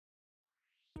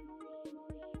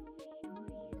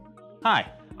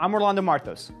Hi, I'm Orlando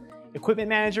Martos, Equipment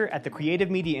Manager at the Creative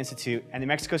Media Institute at New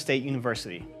Mexico State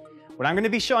University. What I'm going to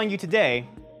be showing you today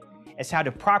is how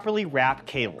to properly wrap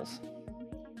cables.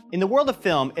 In the world of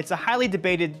film, it's a highly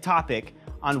debated topic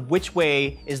on which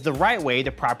way is the right way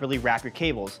to properly wrap your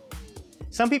cables.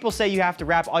 Some people say you have to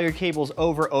wrap all your cables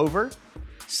over.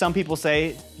 Some people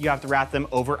say you have to wrap them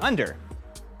over-under.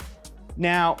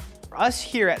 Now, for us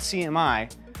here at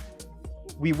CMI,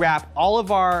 we wrap all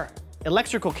of our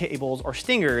electrical cables or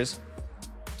stingers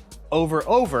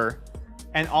over,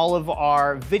 and all of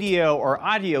our video or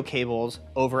audio cables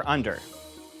over-under.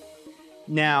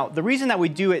 Now, the reason that we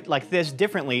do it like this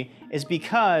differently is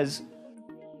because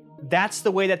that's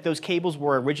the way that those cables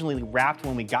were originally wrapped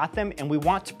when we got them, and we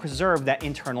want to preserve that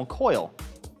internal coil.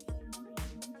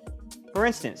 For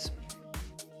instance,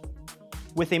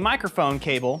 with a microphone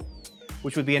cable,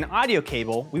 which would be an audio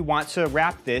cable, we want to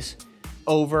wrap this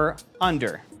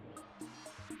over-under.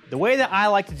 The way that I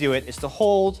like to do it is to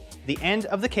hold the end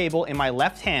of the cable in my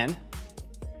left hand,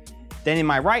 then in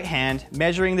my right hand,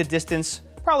 measuring the distance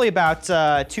probably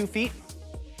about 2 feet.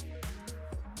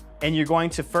 And you're going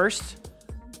to first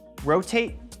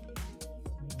rotate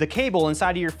the cable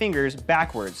inside of your fingers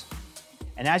backwards.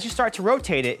 And as you start to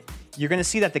rotate it, you're going to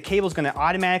see that the cable is going to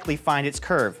automatically find its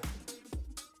curve.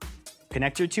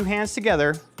 Connect your two hands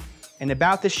together, and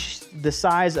about the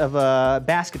size of a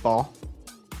basketball,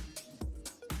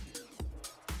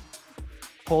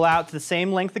 pull out to the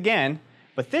same length again,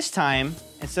 but this time,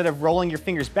 instead of rolling your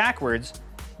fingers backwards,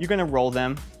 you're going to roll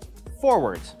them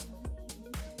forwards.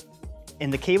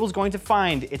 And the cable is going to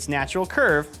find its natural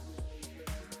curve,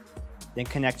 then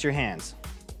connect your hands.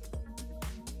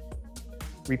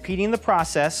 Repeating the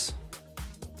process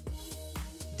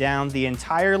down the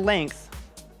entire length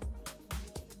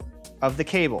of the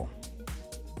cable.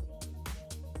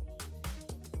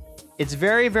 It's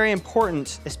very, very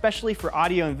important, especially for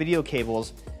audio and video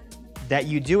cables, that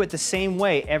you do it the same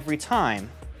way every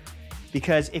time.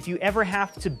 Because if you ever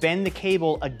have to bend the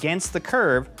cable against the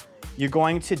curve, you're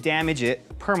going to damage it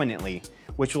permanently,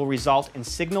 which will result in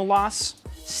signal loss,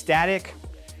 static,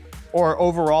 or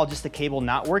overall just the cable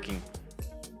not working.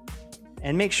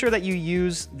 And make sure that you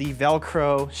use the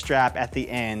velcro strap at the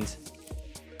end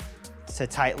to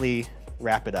tightly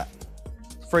wrap it up.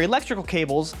 For electrical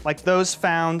cables, like those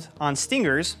found on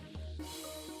stingers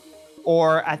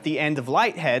or at the end of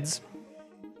light heads,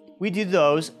 we do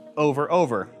those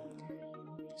over.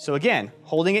 So again,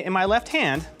 holding it in my left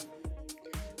hand,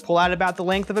 pull out about the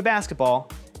length of a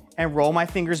basketball and roll my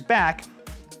fingers back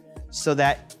so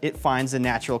that it finds the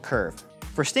natural curve.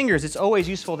 For stingers, it's always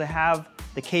useful to have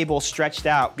the cable stretched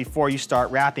out before you start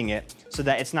wrapping it so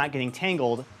that it's not getting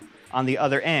tangled on the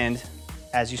other end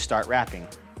as you start wrapping.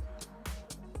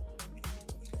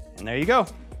 And there you go.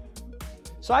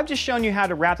 So I've just shown you how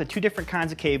to wrap the two different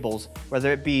kinds of cables,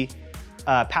 whether it be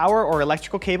a power or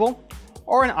electrical cable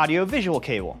or an audio-visual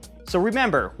cable. So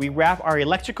remember, we wrap our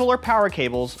electrical or power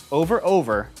cables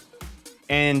over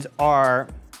and our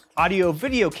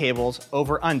audio-video cables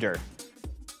over-under.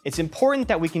 It's important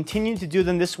that we continue to do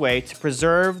them this way to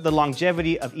preserve the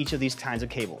longevity of each of these kinds of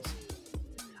cables.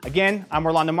 Again, I'm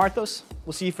Orlando Martos.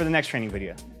 We'll see you for the next training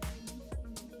video.